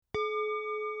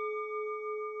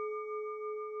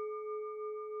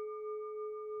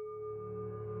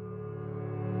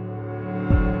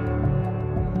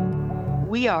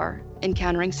We are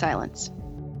Encountering Silence.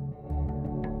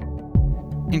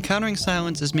 Encountering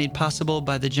Silence is made possible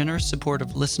by the generous support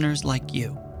of listeners like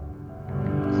you.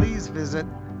 Please visit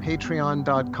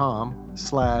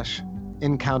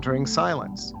patreon.com/Encountering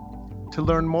Silence to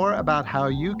learn more about how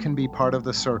you can be part of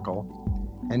the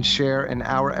circle and share in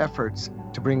our efforts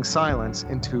to bring silence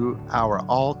into our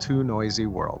all too noisy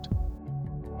world.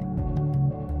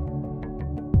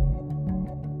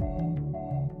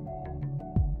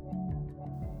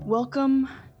 Welcome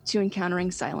to Encountering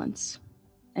Silence,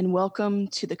 and welcome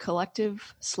to the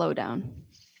collective slowdown.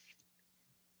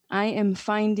 I am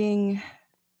finding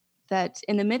that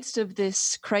in the midst of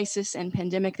this crisis and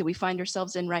pandemic that we find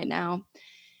ourselves in right now,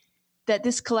 that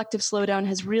this collective slowdown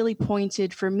has really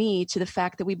pointed for me to the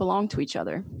fact that we belong to each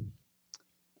other.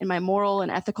 And my moral and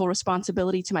ethical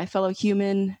responsibility to my fellow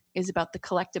human is about the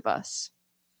collective us.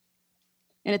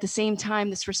 And at the same time,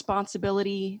 this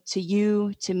responsibility to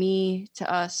you, to me, to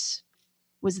us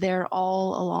was there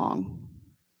all along.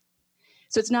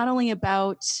 So it's not only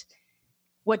about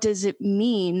what does it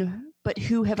mean, but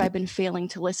who have I been failing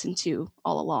to listen to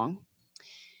all along?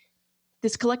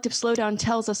 This collective slowdown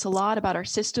tells us a lot about our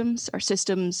systems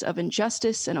of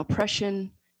injustice and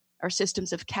oppression, our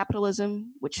systems of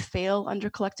capitalism, which fail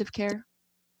under collective care.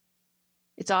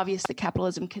 It's obvious that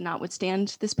capitalism cannot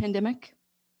withstand this pandemic,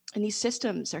 and these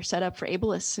systems are set up for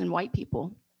ableists and white people.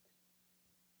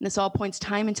 And this all points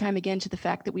time and time again to the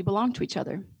fact that we belong to each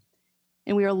other.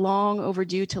 And we are long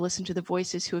overdue to listen to the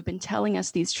voices who have been telling us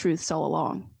these truths all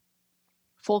along.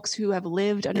 Folks who have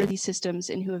lived under these systems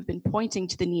and who have been pointing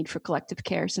to the need for collective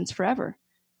care since forever.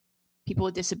 People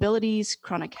with disabilities,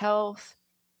 chronic health,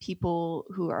 people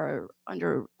who are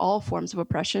under all forms of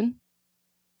oppression.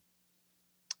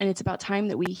 And it's about time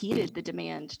that we heeded the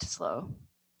demand to slow.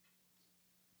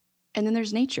 And then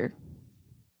there's nature.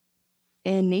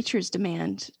 And nature's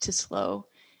demand to slow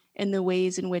in the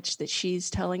ways in which that she's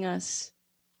telling us,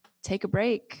 take a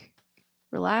break,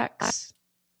 relax,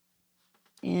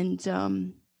 and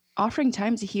offering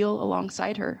time to heal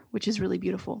alongside her, which is really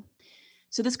beautiful.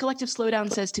 So this collective slowdown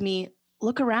says to me,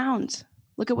 look around,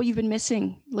 look at what you've been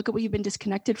missing, look at what you've been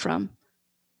disconnected from,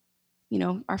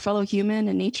 our fellow human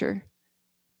and nature.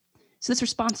 So this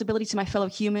responsibility to my fellow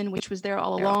human, which was there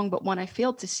all along, but one I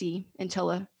failed to see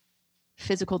until a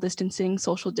physical distancing,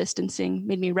 social distancing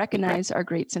made me recognize our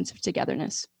great sense of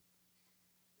togetherness.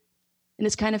 And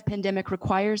this kind of pandemic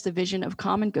requires the vision of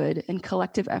common good and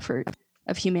collective effort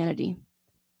of humanity.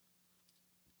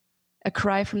 A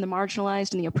cry from the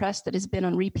marginalized and the oppressed that has been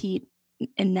on repeat,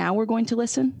 and now we're going to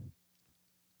listen.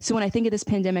 So when I think of this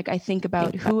pandemic, I think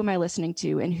about who am I listening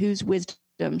to and whose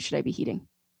wisdom should I be heeding?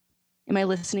 Am I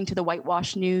listening to the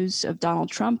whitewash news of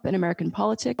Donald Trump and American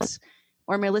politics?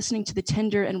 Or am I listening to the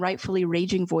tender and rightfully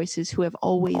raging voices who have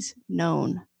always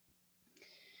known?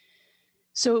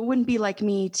 So it wouldn't be like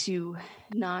me to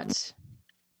not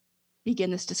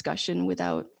begin this discussion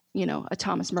without, a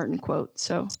Thomas Merton quote.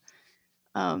 So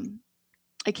I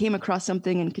came across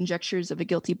something in Conjectures of a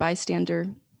Guilty Bystander,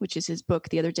 which is his book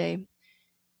the other day,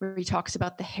 where he talks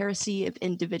about the heresy of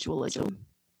individualism.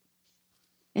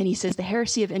 And he says the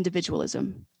heresy of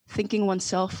individualism, thinking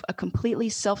oneself a completely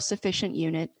self-sufficient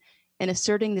unit and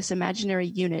asserting this imaginary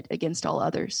unit against all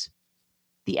others.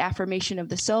 The affirmation of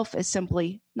the self is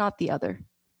simply not the other.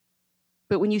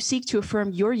 But when you seek to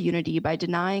affirm your unity by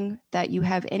denying that you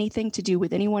have anything to do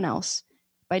with anyone else,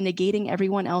 by negating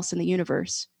everyone else in the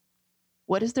universe,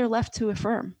 what is there left to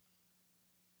affirm?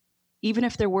 Even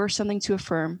if there were something to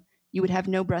affirm, you would have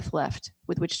no breath left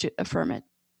with which to affirm it.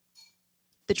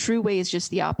 The true way is just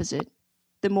the opposite.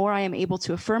 The more I am able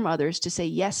to affirm others, to say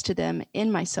yes to them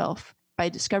in myself, by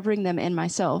discovering them in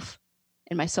myself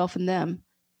in them,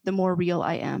 the more real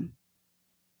I am.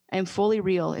 I am fully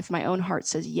real if my own heart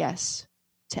says yes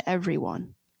to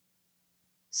everyone.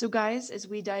 So guys, as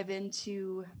we dive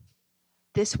into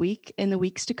this week and the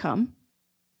weeks to come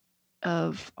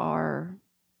of our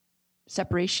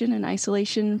separation and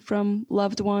isolation from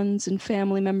loved ones and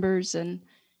family members and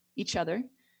each other,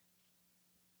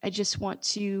 I just want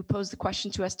to pose the question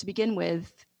to us to begin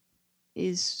with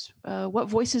is what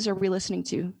voices are we listening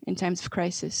to in times of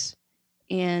crisis?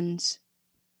 And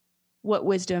what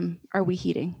wisdom are we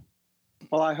heeding?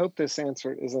 Well, I hope this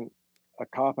answer isn't a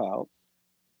cop-out,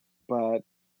 but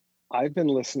I've been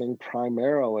listening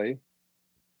primarily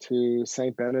to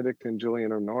St. Benedict and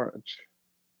Julian of Norwich.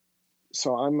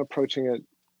 So I'm approaching it,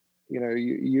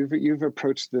 you've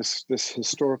approached this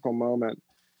historical moment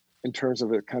in terms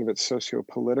of its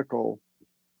socio-political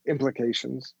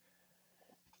implications.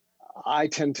 I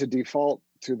tend to default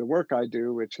to the work I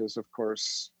do, which is, of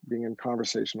course, being in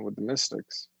conversation with the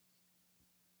mystics.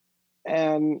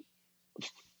 And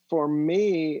for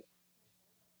me,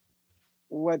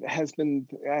 what has been,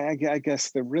 I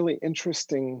guess, the really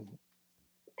interesting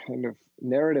kind of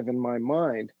narrative in my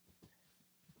mind,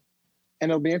 and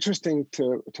it'll be interesting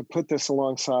to put this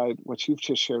alongside what you've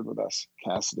just shared with us,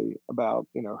 Cassidy, about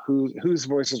whose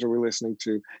voices are we listening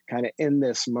to, kind of in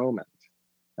this moment.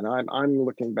 And I'm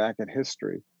looking back at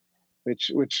history,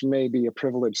 which may be a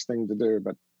privileged thing to do,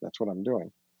 but that's what I'm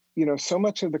doing. So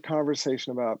much of the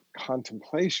conversation about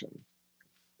contemplation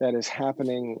that is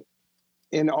happening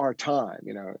in our time,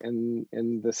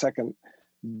 in the second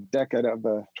decade of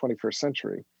the 21st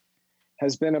century,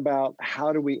 has been about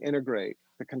how do we integrate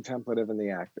the contemplative and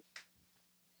the active?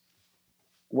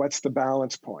 What's the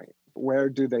balance point? Where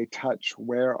do they touch?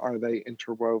 Where are they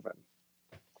interwoven?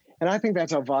 And I think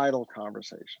that's a vital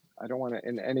conversation. I don't want to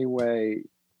in any way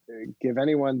give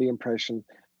anyone the impression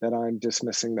that I'm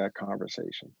dismissing that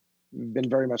conversation. I've been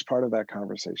very much part of that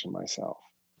conversation myself.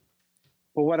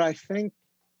 But what I think,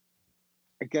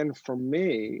 again, for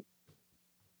me,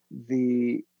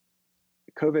 the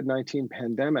COVID-19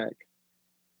 pandemic,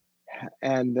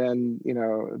 and then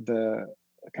the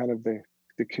kind of the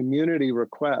community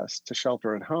request to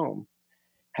shelter at home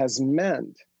has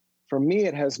meant, for me,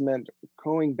 it has meant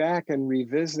going back and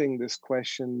revisiting this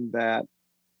question that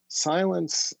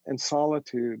silence and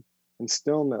solitude and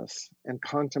stillness and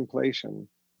contemplation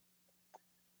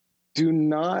do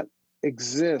not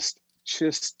exist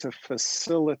just to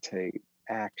facilitate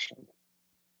action.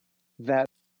 That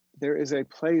there is a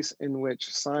place in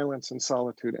which silence and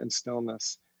solitude and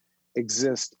stillness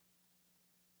exist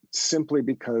simply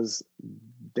because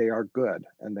they are good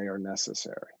and they are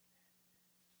necessary.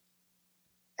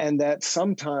 And that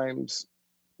sometimes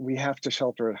we have to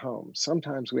shelter at home.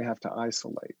 Sometimes we have to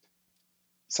isolate.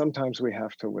 Sometimes we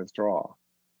have to withdraw.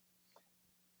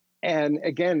 And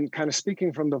again, kind of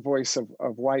speaking from the voice of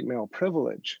white male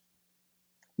privilege,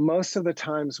 most of the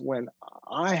times when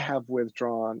I have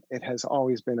withdrawn, it has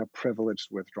always been a privileged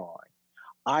withdrawing.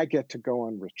 I get to go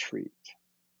on retreat.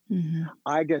 Mm-hmm.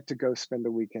 I get to go spend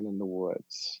a weekend in the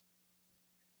woods.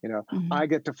 Mm-hmm. I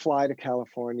get to fly to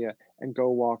California and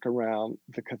go walk around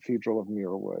the Cathedral of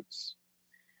Muir Woods.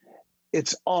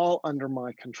 It's all under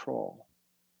my control.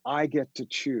 I get to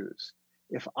choose.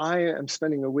 If I am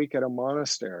spending a week at a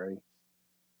monastery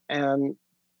and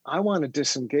I want to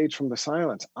disengage from the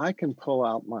silence, I can pull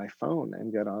out my phone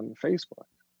and get on Facebook.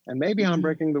 And maybe I'm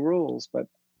breaking the rules, but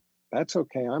that's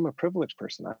okay. I'm a privileged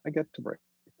person. I get to break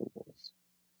the rules.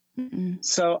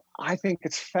 So I think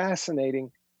it's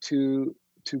fascinating to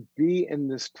be in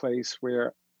this place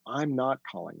where I'm not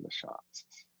calling the shots,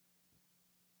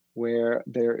 where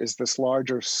there is this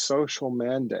larger social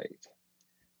mandate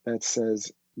that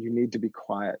says you need to be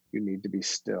quiet, you need to be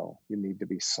still, you need to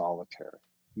be solitary,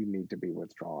 you need to be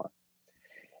withdrawn.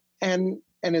 And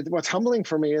what's humbling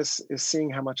for me is seeing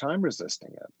how much I'm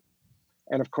resisting it.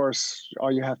 And of course,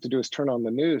 all you have to do is turn on the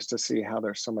news to see how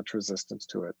there's so much resistance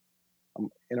to it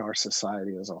in our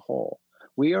society as a whole.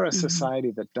 We are a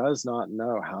society that does not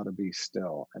know how to be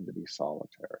still and to be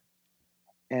solitary.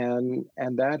 And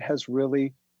that has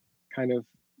really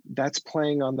that's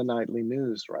playing on the nightly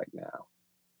news right now.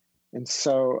 And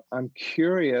so I'm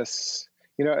curious,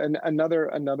 and another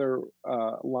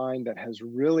line that has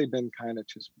really been kind of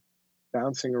just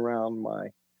bouncing around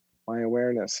my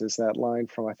awareness is that line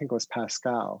from, I think it was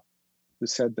Pascal, who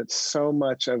said that so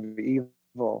much of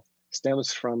evil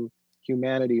stems from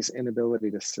humanity's inability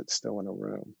to sit still in a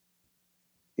room.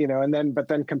 But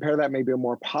then compare that, maybe a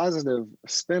more positive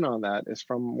spin on that is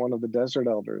from one of the desert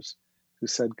elders who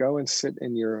said, go and sit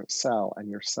in your cell and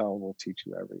your cell will teach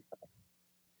you everything.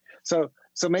 So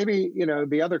maybe,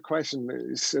 the other question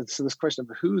is this question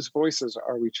of whose voices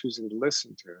are we choosing to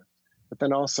listen to, but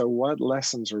then also what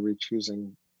lessons are we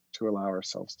choosing to allow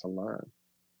ourselves to learn?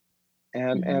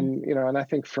 And I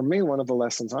think for me, one of the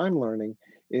lessons I'm learning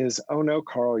is, oh no,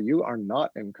 Carl, you are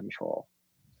not in control.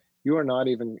 You are not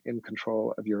even in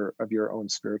control of your own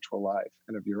spiritual life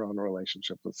and of your own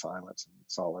relationship with silence and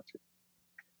solitude.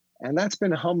 And that's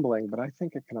been humbling, but I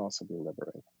think it can also be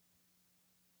liberating.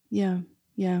 Yeah.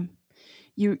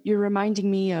 You're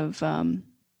reminding me of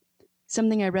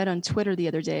something I read on Twitter the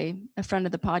other day. A friend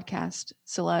of the podcast,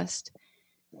 Celeste,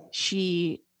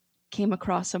 she came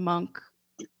across a monk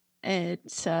at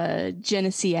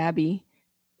Genesee Abbey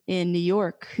in New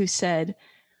York who said,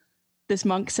 this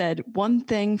monk said, one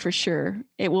thing for sure,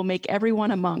 it will make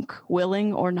everyone a monk,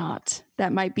 willing or not.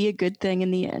 That might be a good thing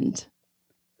in the end.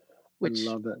 Which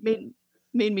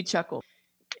made me chuckle.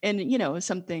 And,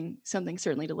 something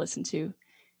certainly to listen to.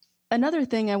 Another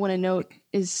thing I want to note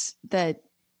is that,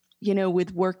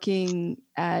 with working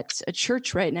at a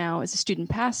church right now as a student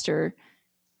pastor,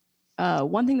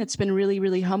 one thing that's been really,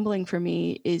 really humbling for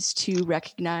me is to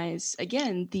recognize,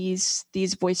 again, these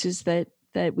voices that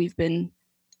we've been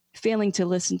failing to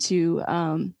listen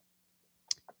to,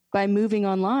 by moving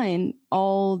online,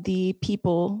 all the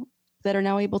people that are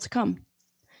now able to come,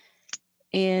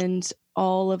 and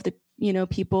all of the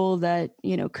people that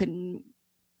couldn't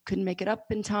make it up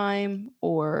in time,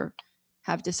 or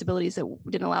have disabilities that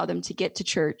didn't allow them to get to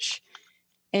church,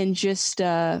 and just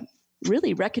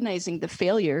really recognizing the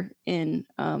failure in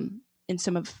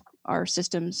some of our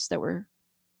systems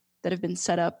that have been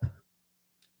set up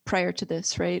prior to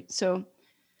this, right? So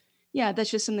yeah,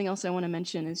 that's just something else I want to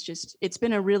mention, is just, it's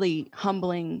been a really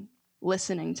humbling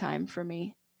listening time for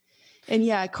me. And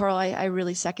yeah, Carl, I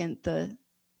really second and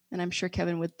I'm sure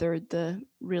Kevin would third, the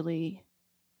really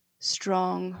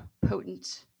strong,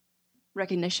 potent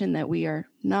recognition that we are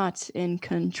not in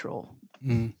control.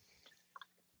 Mm.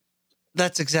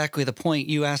 That's exactly the point.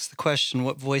 You asked the question,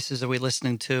 what voices are we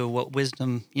listening to? What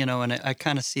wisdom, and I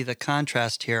kind of see the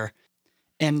contrast here.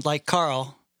 And like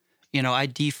Carl, I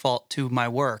default to my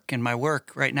work. And my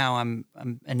work right now, I'm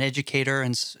an educator,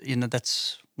 and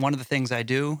that's one of the things I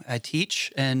do. I teach,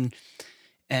 and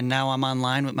now I'm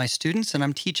online with my students, and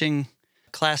I'm teaching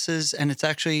classes. And it's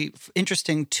actually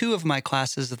interesting. 2 of my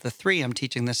classes of the 3 I'm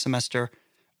teaching this semester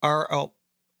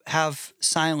have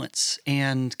silence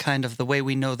and kind of the way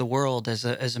we know the world as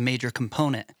a major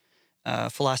component.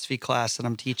 Philosophy class that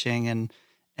I'm teaching, and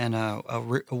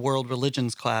a world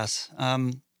religions class.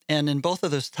 And in both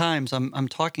of those times, I'm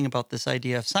talking about this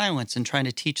idea of silence and trying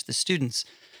to teach the students.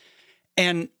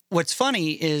 And what's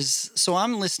funny is, so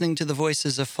I'm listening to the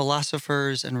voices of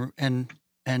philosophers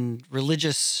and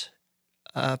religious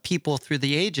people through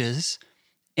the ages,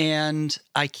 and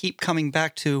I keep coming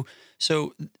back to,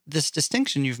 so this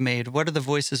distinction you've made, what are the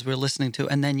voices we're listening to?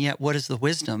 And then yet, what is the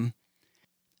wisdom?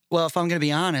 Well, if I'm going to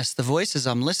be honest, the voices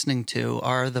I'm listening to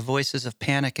are the voices of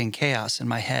panic and chaos in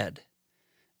my head.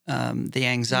 The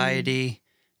anxiety,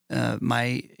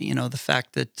 the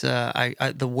fact that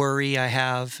the worry I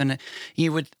have. And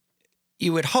you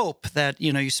would hope that,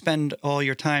 you spend all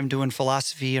your time doing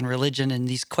philosophy and religion and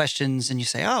these questions, and you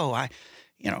say,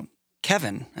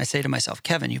 Kevin, I say to myself,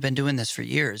 Kevin, you've been doing this for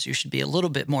years. You should be a little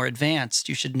bit more advanced.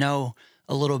 You should know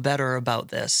a little better about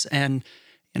this. And,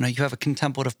 you have a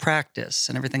contemplative practice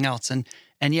and everything else.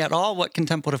 And yet all what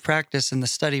contemplative practice in the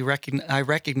study I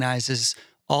recognize is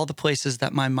all the places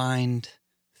that my mind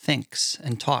thinks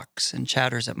and talks and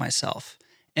chatters at myself,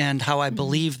 and how I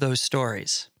believe those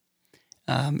stories,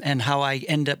 and how I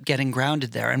end up getting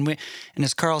grounded there. And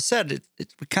as Carl said,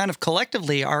 we kind of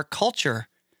collectively, our culture,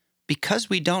 because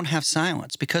we don't have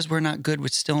silence, because we're not good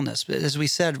with stillness, as we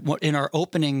said in our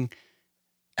opening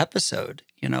episode,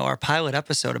 our pilot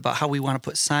episode about how we want to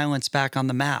put silence back on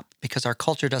the map because our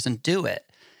culture doesn't do it.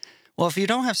 Well, if you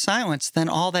don't have silence, then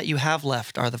all that you have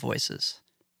left are the voices,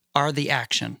 are the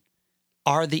action,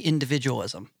 are the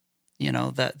individualism,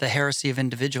 the heresy of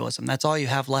individualism. That's all you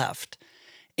have left.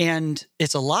 And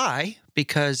it's a lie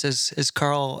because, as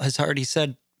Carl has already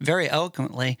said very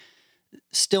eloquently,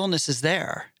 stillness is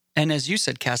there. And as you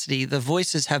said, Cassidy, the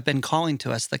voices have been calling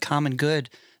to us, the common good,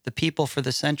 the people for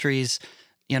the centuries,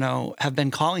 have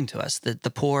been calling to us, the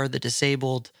poor, the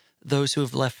disabled, those who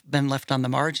have been left on the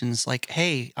margins, like,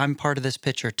 hey, I'm part of this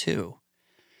picture too.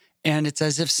 And it's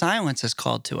as if silence is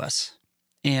called to us.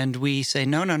 And we say,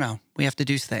 no, we have to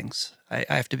do things. I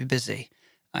have to be busy.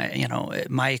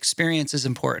 My experience is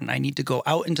important. I need to go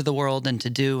out into the world and to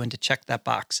do and to check that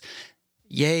box.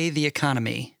 Yay, the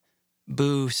economy.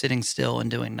 Boo, sitting still and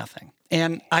doing nothing.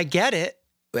 And I get it.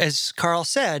 As Carl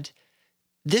said,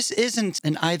 this isn't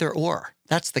an either or.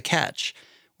 That's the catch.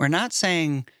 We're not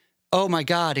saying, oh my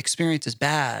God, experience is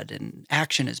bad and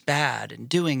action is bad and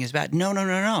doing is bad.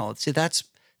 No. See, that's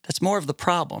more of the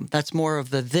problem. That's more of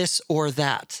the this or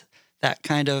that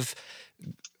kind of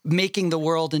making the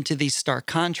world into these stark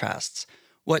contrasts.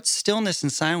 What stillness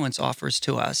and silence offers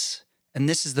to us, and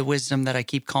this is the wisdom that I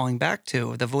keep calling back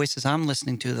to, the voices I'm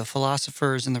listening to, the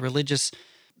philosophers and the religious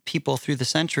people through the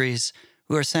centuries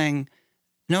who are saying,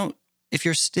 no, if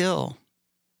you're still,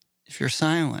 if you're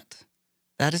silent,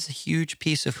 that is a huge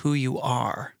piece of who you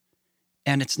are.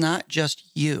 And it's not just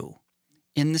you.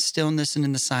 In the stillness and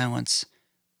in the silence,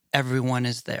 everyone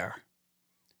is there.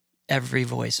 Every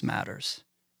voice matters.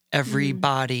 Every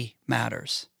body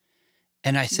matters.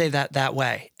 And I say that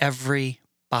way. Every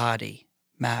body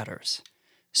matters.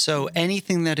 So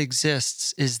anything that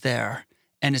exists is there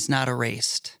and is not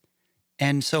erased.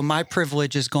 And so my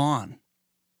privilege is gone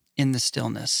in the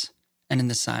stillness and in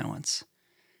the silence.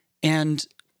 And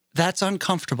that's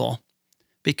uncomfortable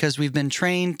because we've been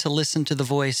trained to listen to the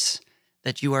voice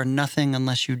that you are nothing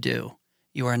unless you do.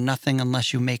 You are nothing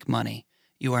unless you make money.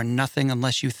 You are nothing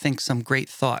unless you think some great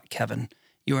thought, Kevin.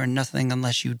 You are nothing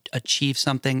unless you achieve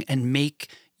something and make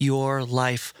your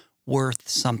life worth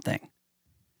something.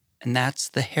 And that's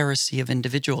the heresy of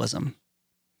individualism.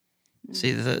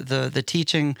 See, the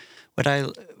teaching, what I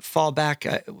fall back,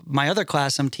 my other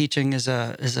class I'm teaching is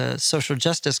a social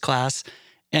justice class.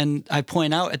 And I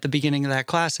point out at the beginning of that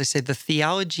class, I say the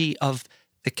theology of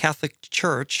the Catholic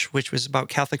Church, which was about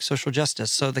Catholic social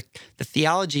justice. So the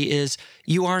theology is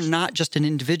you are not just an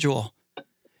individual.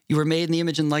 You were made in the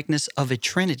image and likeness of a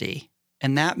Trinity.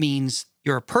 And that means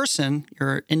you're a person,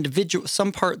 you're individual.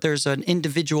 Some part there's an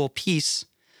individual piece,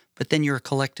 but then you're a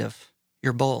collective.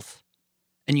 You're both.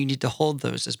 And you need to hold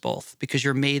those as both because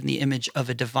you're made in the image of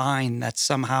a divine that's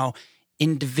somehow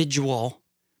individual,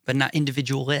 but not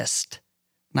individualist,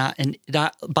 not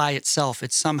by itself.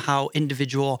 It's somehow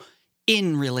individual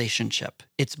in relationship.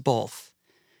 It's both.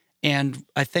 And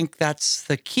I think that's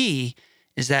the key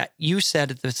is that you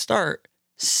said at the start,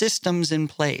 systems in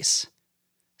place.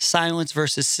 Silence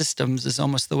versus systems is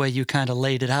almost the way you kind of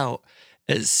laid it out.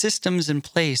 Systems in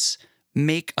place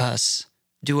make us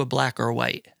do a black or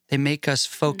white. They make us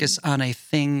focus on a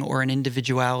thing or an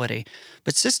individuality.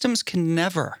 But systems can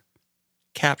never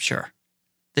capture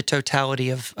the totality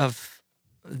of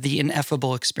the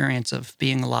ineffable experience of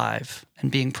being alive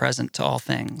and being present to all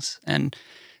things. And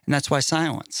that's why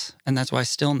silence, and that's why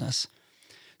stillness.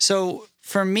 So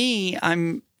for me,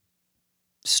 I'm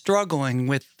struggling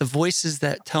with the voices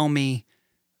that tell me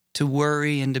to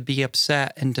worry and to be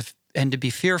upset and to be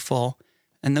fearful.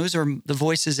 And those are the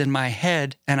voices in my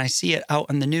head, and I see it out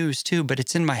on the news too, but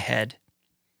it's in my head.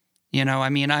 You know, I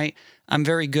mean, I'm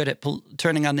very good at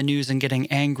turning on the news and getting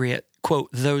angry at, quote,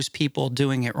 those people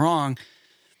doing it wrong.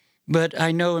 But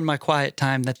I know in my quiet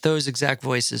time that those exact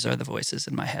voices are the voices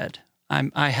in my head.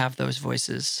 I have those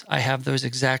voices. I have those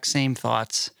exact same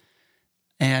thoughts,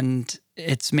 and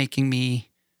it's making me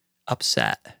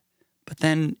upset. But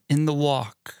then in the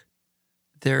walk,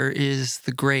 there is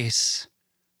the grace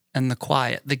and the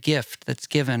quiet, the gift that's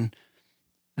given,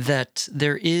 that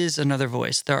there is another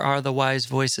voice. There are the wise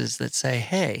voices that say,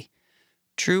 hey,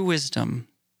 true wisdom,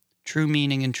 true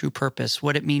meaning, and true purpose,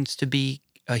 what it means to be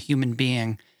a human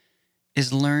being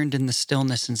is learned in the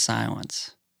stillness and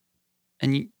silence.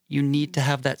 And you need to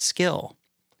have that skill.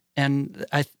 And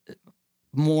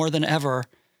more than ever,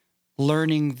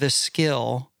 learning the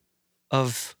skill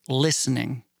of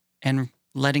listening and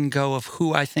letting go of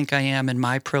who I think I am and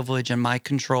my privilege and my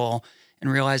control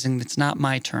and realizing it's not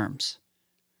my terms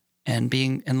and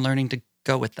learning to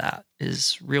go with that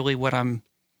is really what I'm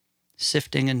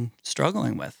sifting and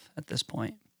struggling with at this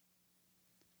point.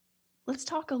 Let's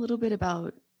talk a little bit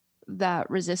about that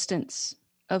resistance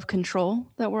of control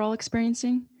that we're all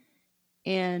experiencing.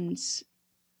 And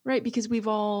right, because we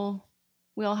all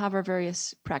have our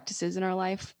various practices in our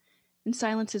life, and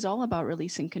silence is all about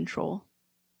releasing control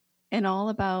and all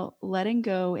about letting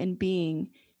go and being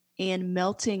and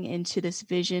melting into this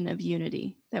vision of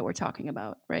unity that we're talking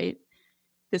about, right?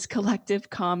 This collective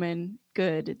common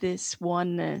good, this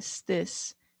oneness,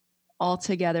 this all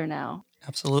together now.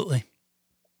 Absolutely.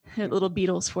 Little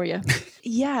Beatles for you.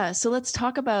 Yeah, so let's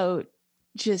talk about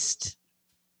just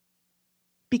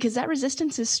because that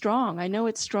resistance is strong. I know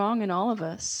it's strong in all of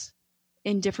us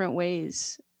in different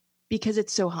ways because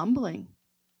it's so humbling.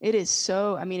 It is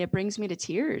so, I mean, it brings me to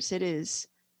tears.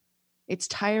 It's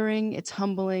tiring, it's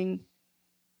humbling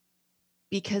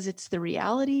because it's the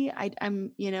reality.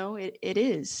 It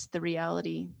is the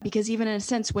reality. Because even in a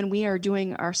sense, when we are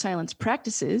doing our silence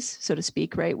practices, so to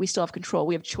speak, right, we still have control.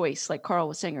 We have choice. Like Carl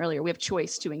was saying earlier, we have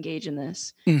choice to engage in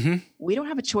this. Mm-hmm. We don't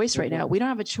have a choice right now. We don't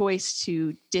have a choice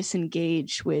to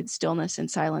disengage with stillness and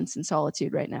silence and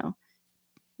solitude right now.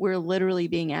 We're literally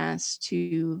being asked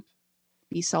to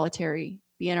be solitary,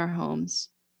 be in our homes,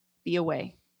 be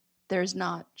away. There's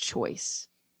not choice.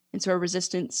 And so our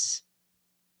resistance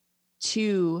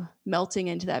to melting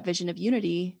into that vision of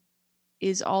unity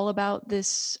is all about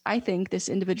this, I think, this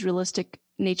individualistic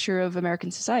nature of American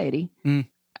society.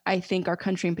 I think our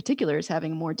country in particular is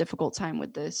having a more difficult time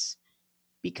with this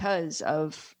because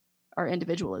of our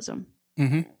individualism.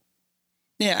 Mm-hmm.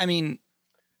 Yeah, I mean,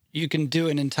 you can do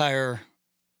an entire...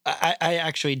 I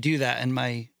actually do that in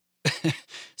my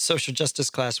social justice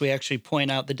class. We actually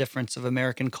point out the difference of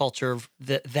American culture,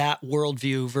 that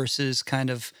worldview versus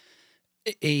kind of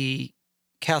a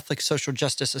Catholic social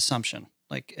justice assumption.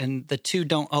 Like, and the two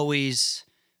don't always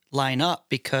line up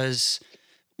because,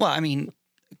 well, I mean,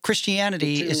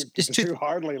 Christianity is the two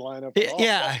hardly line up at all.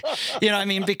 Yeah. I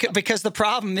mean, because the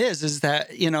problem is that,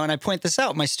 and I point this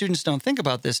out, my students don't think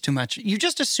about this too much. You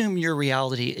just assume your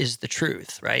reality is the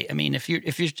truth, right? I mean, if you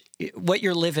what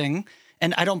you're living,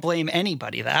 and I don't blame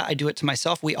anybody that, I do it to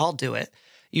myself. We all do it.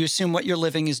 You assume what you're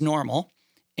living is normal,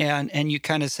 and you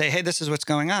kind of say, hey, this is what's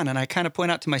going on. And I kind of point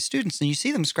out to my students, and you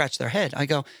see them scratch their head. I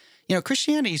go,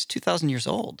 Christianity is 2,000 years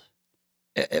old.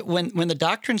 When the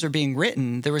doctrines are being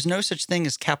written, there was no such thing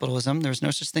as capitalism. There was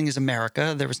no such thing as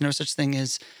America. There was no such thing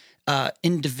as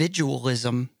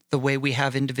individualism the way we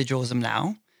have individualism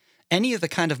now. Any of the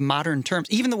kind of modern terms,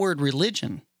 even the word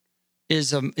religion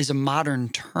is a modern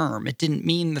term. It didn't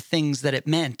mean the things that it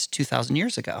meant 2,000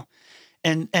 years ago.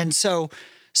 And so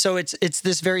it's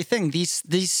this very thing.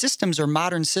 These systems are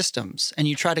modern systems, and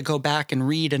you try to go back and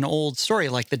read an old story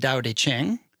like the Tao Te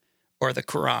Ching, or the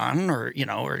Quran,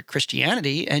 or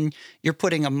Christianity, and you're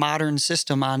putting a modern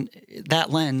system on that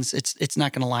lens, it's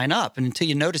not going to line up. And until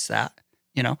you notice that,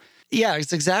 Yeah,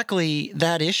 it's exactly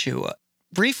that issue.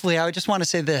 Briefly, I just want to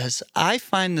say this. I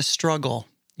find the struggle,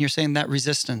 you're saying that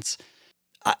resistance,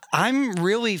 I'm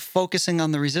really focusing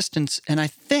on the resistance, and I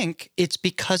think it's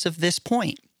because of this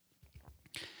point,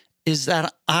 is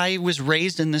that I was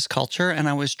raised in this culture, and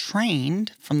I was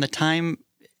trained from the time.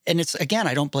 And it's, again,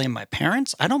 I don't blame my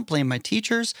parents. I don't blame my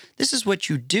teachers. This is what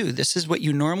you do. This is what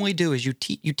you normally do is you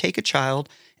take a child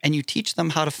and you teach them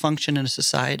how to function in a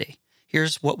society.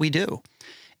 Here's what we do.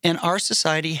 And our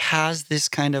society has this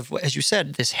kind of, as you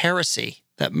said, this heresy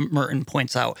that Merton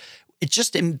points out. It's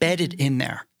just embedded in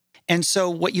there. And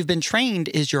so what you've been trained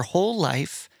is your whole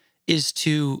life is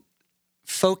to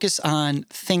focus on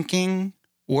thinking,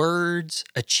 words,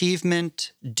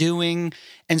 achievement, doing.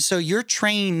 And so you're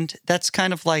trained, that's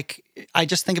kind of like, I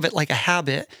just think of it like a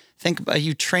habit. Think about,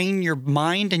 you train your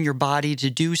mind and your body to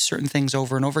do certain things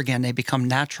over and over again. They become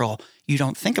natural. You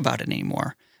don't think about it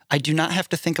anymore. I do not have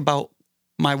to think about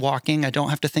my walking. I don't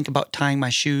have to think about tying my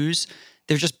shoes.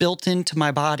 They're just built into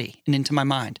my body and into my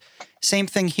mind. Same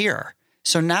thing here.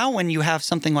 So now when you have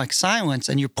something like silence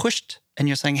and you're pushed and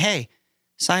you're saying, hey,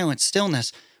 silence,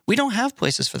 stillness, we don't have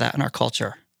places for that in our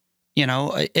culture.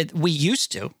 We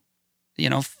used to,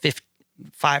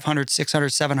 500, 600,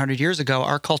 700 years ago,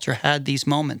 our culture had these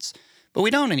moments, but we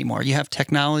don't anymore. You have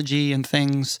technology and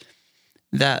things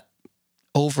that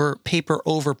paper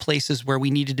over places where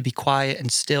we needed to be quiet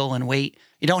and still and wait.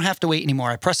 You don't have to wait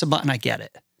anymore. I press a button, I get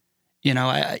it.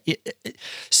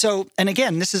 So, and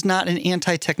again, this is not an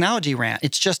anti-technology rant.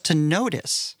 It's just to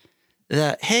notice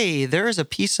that, hey, there is a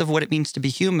piece of what it means to be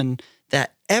human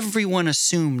that everyone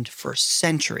assumed for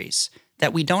centuries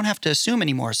that we don't have to assume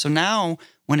anymore. So now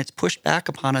when it's pushed back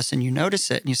upon us and you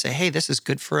notice it and you say, hey, this is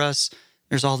good for us.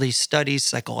 There's all these studies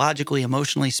psychologically,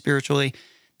 emotionally, spiritually,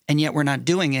 and yet we're not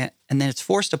doing it. And then it's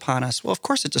forced upon us. Well, of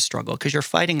course it's a struggle because you're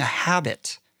fighting a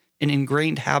habit, an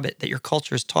ingrained habit that your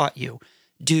culture has taught you.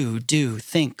 Do,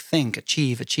 think,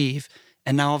 achieve.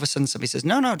 And now all of a sudden somebody says,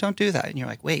 no, don't do that. And you're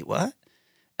like, wait, what?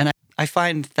 And I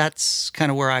find that's kind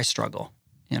of where I struggle,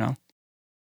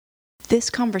 This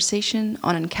conversation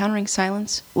on encountering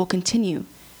silence will continue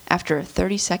after a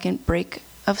 30-second break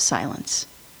of silence.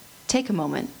 Take a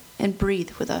moment and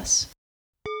breathe with us.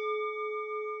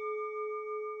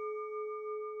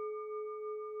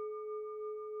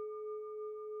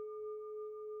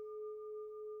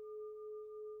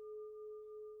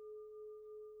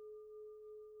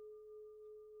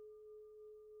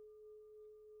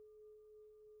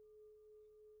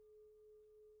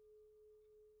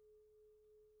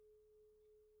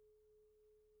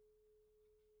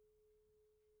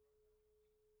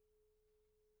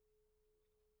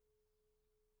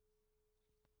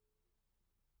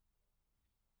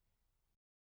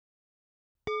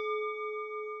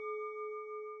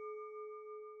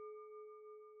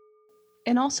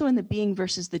 And also in the being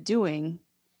versus the doing,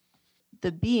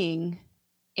 the being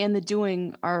and the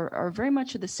doing are very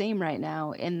much the same right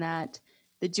now, in that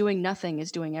the doing nothing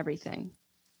is doing everything.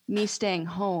 Me staying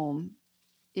home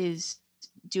is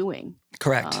doing.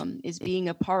 Correct. Is being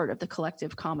a part of the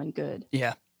collective common good.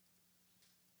 Yeah.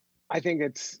 I think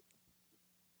it's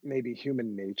maybe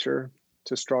human nature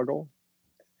to struggle.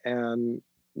 And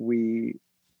we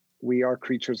are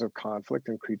creatures of conflict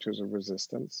and creatures of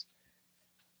resistance.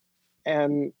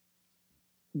 And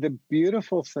the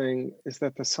beautiful thing is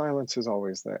that the silence is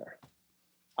always there.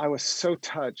 I was so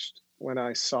touched when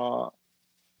I saw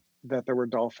that there were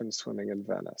dolphins swimming in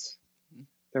Venice.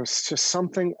 There was just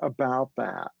something about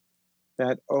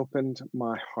that opened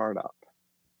my heart up.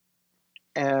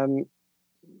 And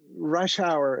rush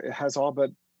hour has all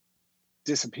but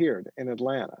disappeared in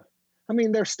Atlanta. I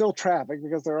mean, there's still traffic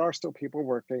because there are still people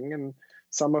working and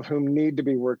some of whom need to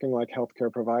be working like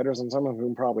healthcare providers, and some of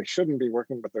whom probably shouldn't be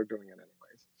working, but they're doing it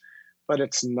anyways. But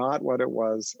it's not what it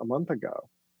was a month ago.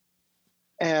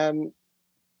 And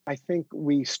I think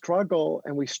we struggle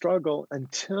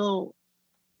until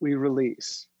we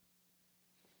release.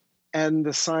 And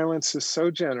the silence is so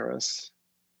generous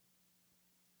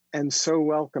and so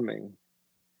welcoming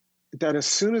that as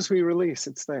soon as we release,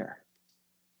 it's there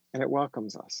and it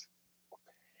welcomes us.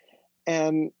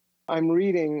 And I'm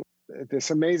reading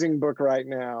this amazing book right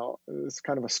now. It's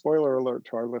kind of a spoiler alert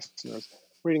to our listeners.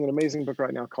 I'm reading an amazing book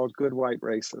right now called Good White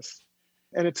Racist.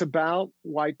 And it's about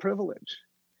white privilege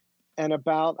and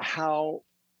about how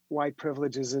white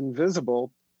privilege is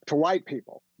invisible to white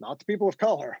people, not to people of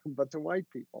color, but to white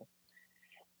people.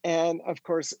 And of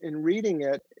course, in reading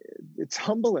it, it's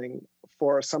humbling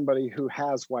for somebody who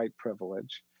has white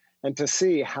privilege and to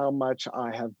see how much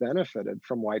I have benefited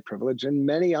from white privilege in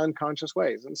many unconscious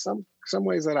ways, in some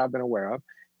ways that I've been aware of,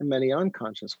 in many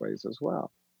unconscious ways as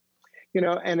well. You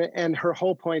know, and her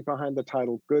whole point behind the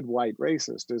title Good White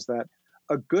Racist is that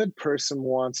a good person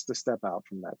wants to step out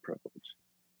from that privilege.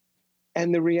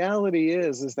 And the reality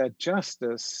is that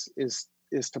justice is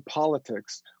to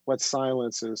politics what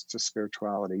silence is to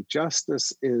spirituality.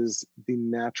 Justice is the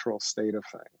natural state of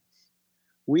things.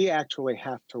 We actually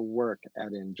have to work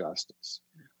at injustice.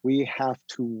 We have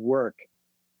to work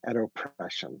at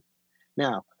oppression.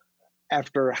 Now,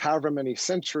 after however many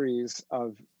centuries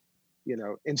of,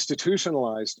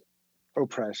 institutionalized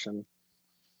oppression,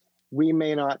 we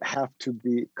may not have to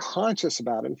be conscious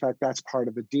about it. In fact, that's part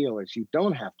of the deal, is you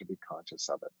don't have to be conscious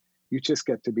of it. You just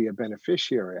get to be a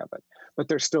beneficiary of it. But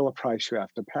there's still a price you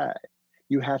have to pay.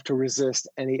 You have to resist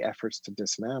any efforts to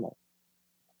dismantle.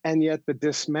 And yet the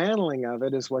dismantling of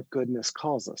it is what goodness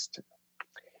calls us to.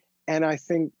 And I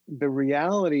think the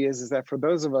reality is that for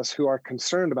those of us who are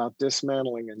concerned about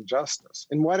dismantling injustice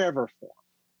in whatever form,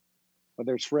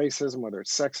 whether it's racism, whether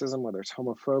it's sexism, whether it's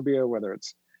homophobia, whether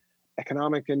it's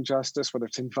economic injustice, whether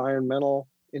it's environmental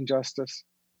injustice,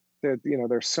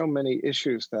 there's so many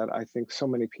issues that I think so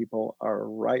many people are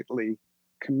rightly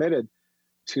committed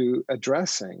to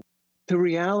addressing. The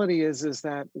reality is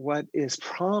that what is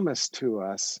promised to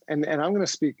us, and I'm going to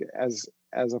speak as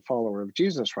a follower of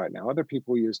Jesus right now, other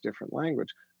people use different language,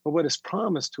 but what is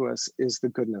promised to us is the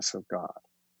goodness of God.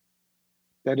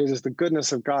 That it is the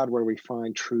goodness of God where we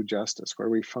find true justice, where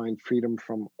we find freedom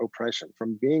from oppression,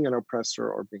 from being an oppressor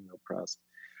or being oppressed,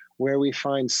 where we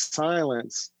find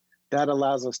silence that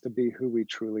allows us to be who we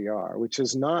truly are, which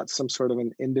is not some sort of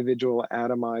an individual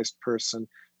atomized person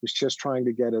who's just trying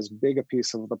to get as big a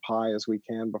piece of the pie as we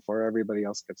can before everybody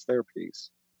else gets their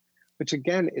piece, which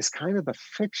again is kind of the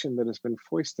fiction that has been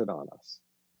foisted on us.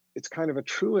 It's kind of a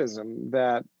truism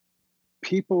that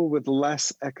people with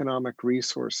less economic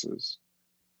resources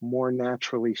more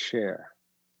naturally share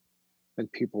than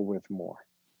people with more.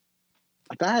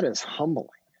 That is humbling.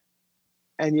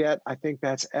 And yet I think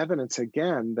that's evidence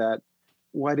again that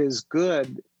what is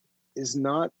good is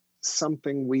not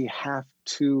something we have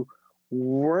to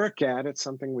work at, it's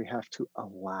something we have to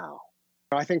allow.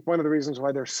 I think one of the reasons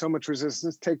why there's so much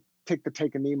resistance, take the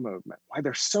Take a Knee movement, why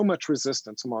there's so much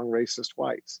resistance among racist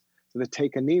whites to the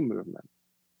Take a Knee movement,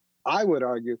 I would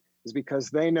argue is because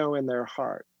they know in their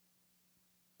heart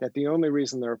that the only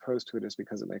reason they're opposed to it is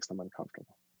because it makes them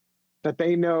uncomfortable. That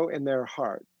they know in their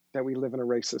heart that we live in a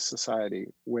racist society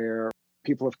where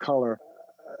people of color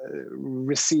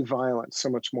receive violence so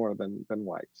much more than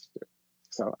whites do.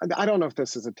 So I don't know if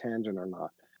this is a tangent or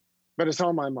not, but it's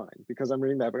on my mind because I'm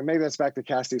reading that. But maybe that's back to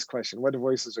Cassie's question. What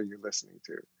voices are you listening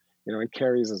to? And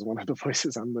Carrie's is one of the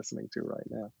voices I'm listening to right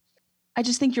now. I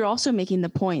just think you're also making the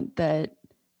point that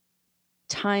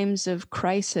times of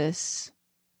crisis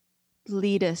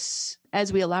lead us,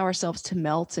 as we allow ourselves to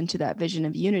melt into that vision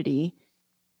of unity,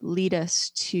 lead us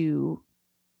to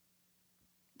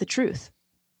the truth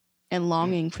and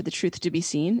longing for the truth to be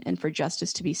seen and for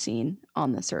justice to be seen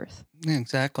on this earth. Yeah,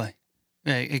 exactly.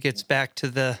 It gets back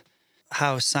to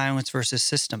how silence versus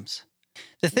systems.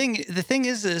 The thing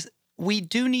is we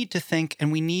do need to think,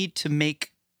 and you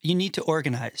need to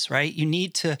organize, right?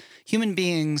 Human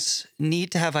beings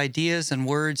need to have ideas and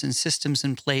words and systems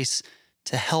in place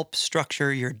to help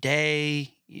structure your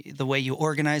day, the way you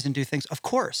organize and do things, of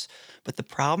course. But the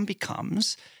problem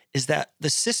is that the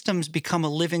systems become a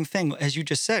living thing. As you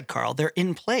just said, Carl, they're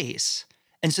in place.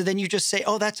 And so then you just say,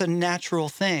 oh, that's a natural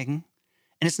thing.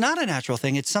 And it's not a natural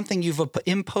thing. It's something you've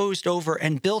imposed over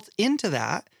and built into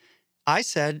that. I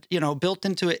said, built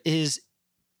into it is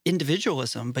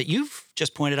individualism. But you've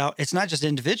just pointed out it's not just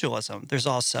individualism. There's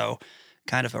also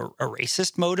kind of a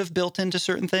racist motive built into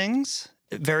certain things.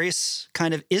 various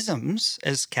kind of isms,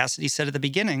 as Cassidy said at the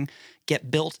beginning,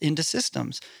 get built into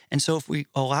systems. And so if we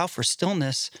allow for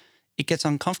stillness, it gets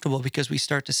uncomfortable because we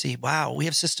start to see, wow, we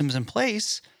have systems in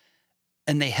place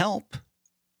and they help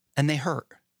and they hurt.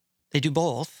 They do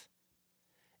both.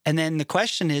 And then the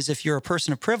question is, if you're a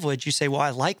person of privilege, you say, well,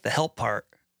 I like the help part.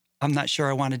 I'm not sure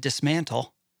I want to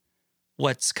dismantle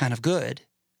what's kind of good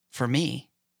for me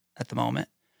at the moment.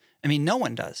 I mean, no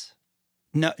one does.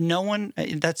 No one,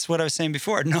 that's what I was saying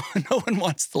before. No one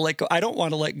wants to let go. I don't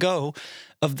want to let go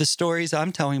of the stories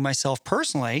I'm telling myself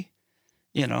personally,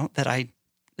 that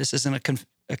this isn't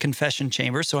a confession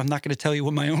chamber, so I'm not going to tell you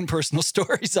what my own personal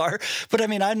stories are. But I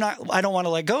mean, I don't want to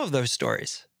let go of those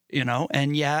stories,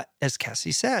 and yet, as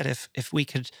Cassie said, if we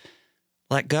could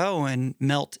let go and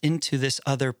melt into this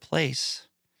other place,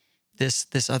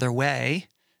 this other way,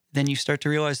 then you start to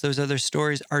realize those other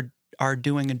stories are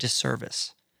doing a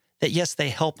disservice. That yes, they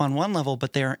help on one level,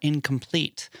 but they are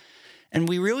incomplete. And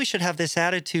we really should have this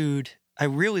attitude, I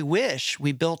really wish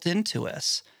we built into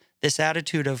us, this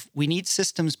attitude of we need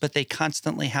systems, but they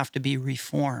constantly have to be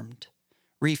reformed,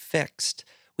 refixed.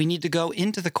 We need to go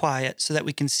into the quiet so that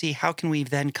we can see how can we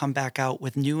then come back out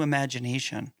with new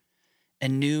imagination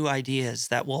and new ideas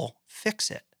that will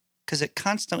fix it. Because it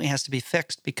constantly has to be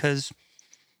fixed because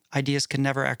ideas can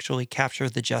never actually capture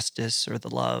the justice or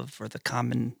the love or the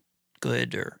common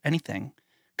good or anything,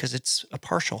 because it's a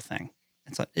partial thing.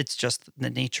 It's just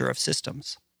the nature of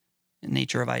systems, the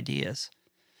nature of ideas.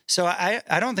 So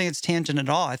I don't think it's tangent at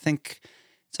all. I think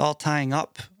it's all tying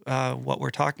up. What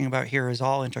we're talking about here is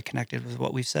all interconnected with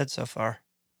what we've said so far.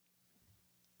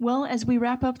 Well, as we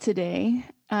wrap up today,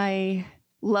 I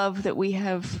love that we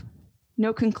have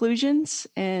no conclusions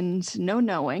and no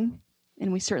knowing,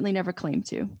 and we certainly never claim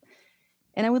to.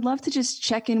 And I would love to just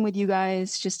check in with you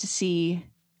guys just to see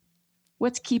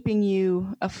what's keeping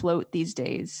you afloat these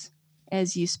days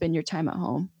as you spend your time at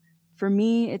home. For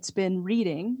me, it's been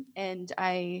reading, and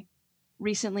I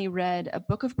recently read a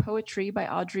book of poetry by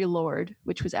Audre Lorde,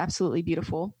 which was absolutely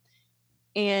beautiful.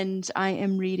 And I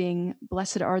am reading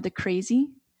Blessed Are the Crazy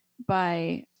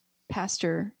by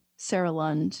Pastor Sarah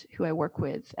Lund, who I work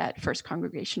with at First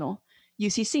Congregational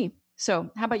UCC.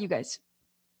 So how about you guys?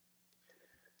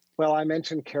 Well, I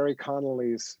mentioned Carrie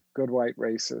Connolly's Good White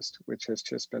Racist, which has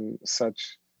just been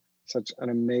such an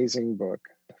amazing book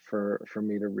for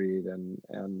me to read.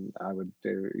 And I would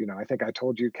do, I think I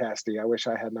told you, Casty, I wish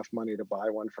I had enough money to buy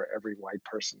one for every white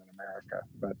person in America,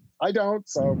 but I don't.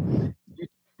 So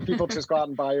people just go out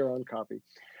and buy your own copy.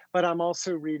 But I'm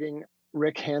also reading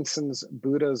Rick Hanson's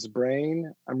Buddha's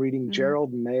Brain. I'm reading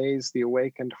Gerald May's The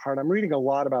Awakened Heart. I'm reading a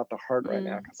lot about the heart right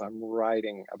now because I'm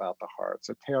writing about the heart.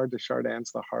 So Teilhard de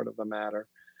Chardin's The Heart of the Matter,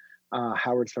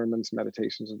 Howard Thurman's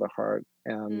Meditations of the Heart.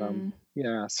 And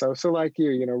so like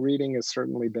you, reading has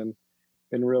certainly been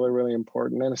really, really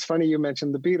important. And it's funny you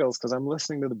mentioned the Beatles because I'm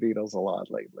listening to the Beatles a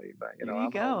lot lately. But,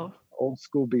 I'm an old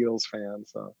school Beatles fan.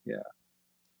 So,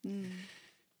 yeah.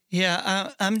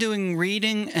 Yeah, I'm doing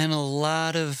reading, and a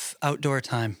lot of outdoor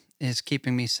time is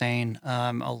keeping me sane.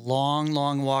 A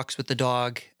long walks with the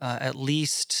dog, at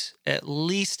least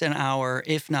an hour,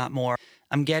 if not more.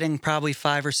 I'm getting probably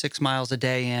 5 or 6 miles a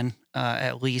day in,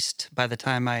 at least by the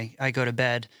time I go to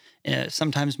bed,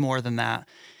 sometimes more than that.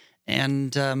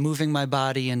 And moving my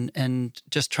body and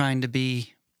just trying to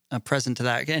be present to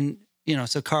that. And,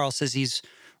 so Carl says he's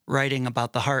writing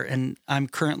about the heart, and I'm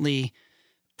currently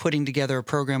putting together a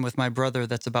program with my brother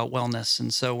that's about wellness.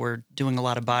 And so we're doing a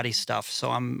lot of body stuff.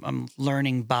 So I'm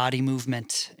learning body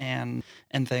movement and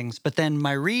things. But then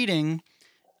my reading,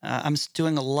 I'm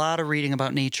doing a lot of reading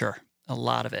about nature, a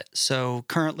lot of it. So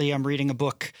currently I'm reading a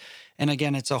book, and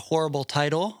again, it's a horrible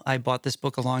title. I bought this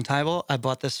book a long time ago. I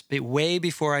bought this way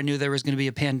before I knew there was going to be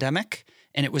a pandemic,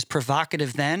 and it was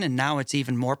provocative then, and now it's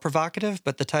even more provocative.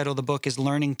 But the title of the book is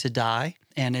Learning to Die,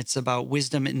 and it's about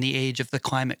wisdom in the age of the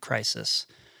climate crisis.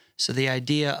 So the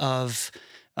idea of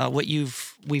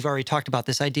we've already talked about,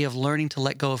 this idea of learning to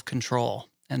let go of control,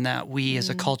 and that we as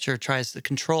a culture tries to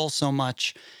control so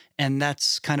much, and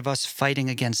that's kind of us fighting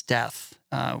against death.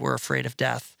 We're afraid of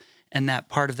death, and that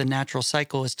part of the natural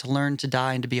cycle is to learn to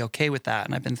die and to be okay with that.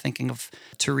 And I've been thinking of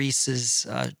Therese's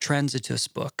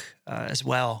Transitus book as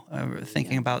well,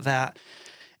 thinking about that.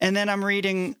 And then I'm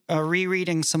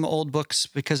rereading some old books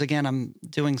because, again, I'm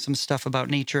doing some stuff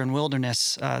about nature and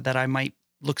wilderness that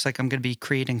looks like I'm going to be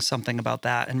creating something about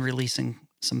that and releasing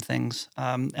some things.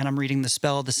 And I'm reading The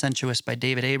Spell of the Sensuous by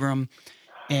David Abram.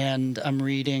 And I'm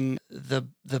reading the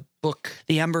book,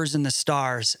 The Embers and the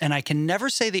Stars. And I can never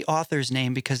say the author's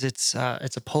name because it's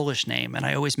a Polish name, and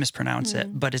I always mispronounce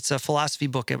it. But it's a philosophy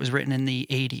book. It was written in the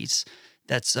 80s.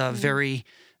 That's very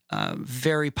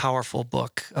very powerful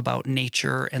book about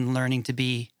nature and learning to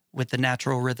be with the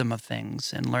natural rhythm of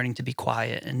things and learning to be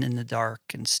quiet and in the dark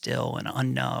and still and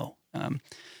unknown.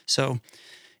 So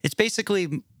it's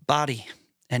basically body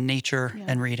and nature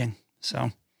and reading.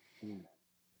 So,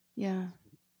 yeah.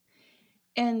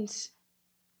 And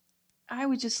I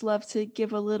would just love to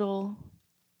give a little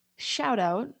shout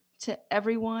out to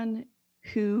everyone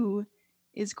who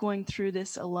is going through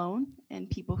this alone and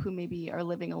people who maybe are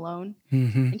living alone.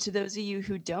 mm-hmm. And to those of you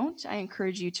who don't, I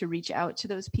encourage you to reach out to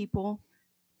those people.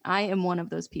 I am one of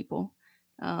those people.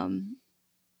 And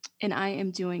I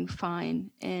am doing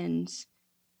fine. And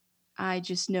I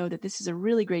just know that this is a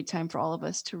really great time for all of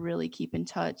us to really keep in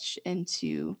touch and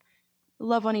to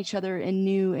love on each other in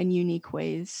new and unique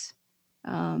ways.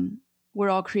 We're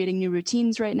all creating new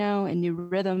routines right now and new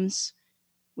rhythms,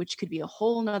 which could be a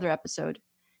whole nother episode.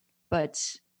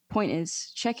 But point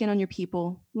is, check in on your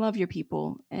people, love your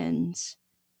people, and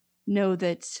know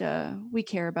that we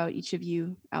care about each of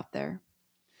you out there.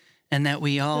 And that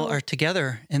we all are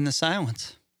together in the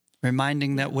silence,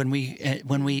 reminding that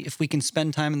if we can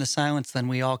spend time in the silence, then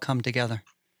we all come together.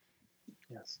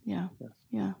 Yes. Yeah.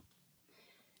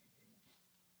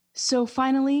 So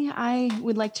finally, I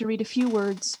would like to read a few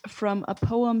words from a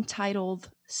poem titled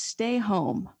Stay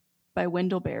Home by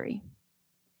Wendell Berry.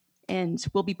 And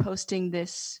we'll be posting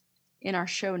this in our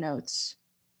show notes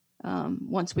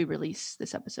once we release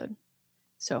this episode.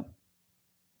 So,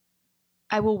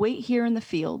 I will wait here in the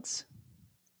fields.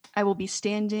 I will be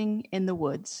standing in the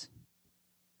woods.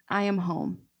 I am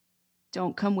home.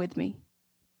 Don't come with me.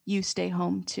 You stay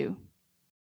home too.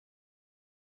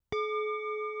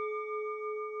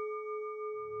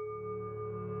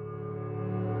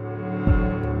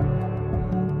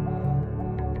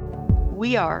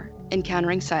 We are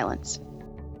Encountering Silence.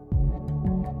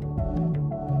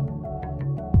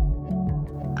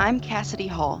 I'm Cassidy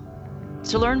Hall.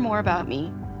 To learn more about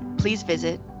me, please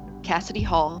visit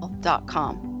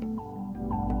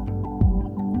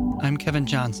CassidyHall.com. I'm Kevin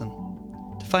Johnson.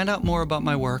 To find out more about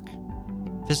my work,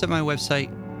 visit my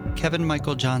website,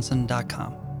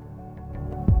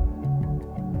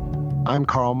 kevinmichaeljohnson.com. I'm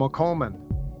Carl McColman.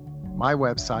 My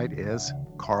website is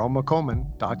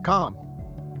carlmccolman.com.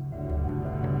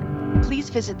 Please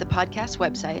visit the podcast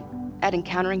website at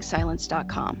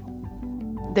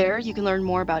encounteringsilence.com. There, you can learn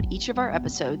more about each of our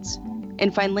episodes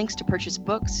and find links to purchase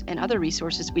books and other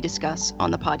resources we discuss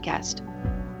on the podcast.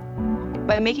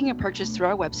 By making a purchase through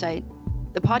our website,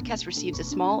 the podcast receives a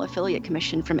small affiliate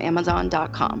commission from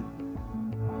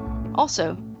Amazon.com.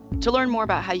 Also, to learn more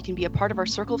about how you can be a part of our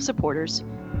circle of supporters,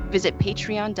 visit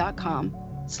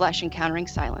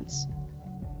patreon.com/encounteringsilence.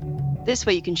 This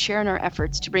way you can share in our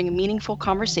efforts to bring meaningful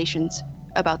conversations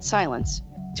about silence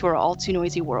to our all too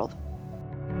noisy world.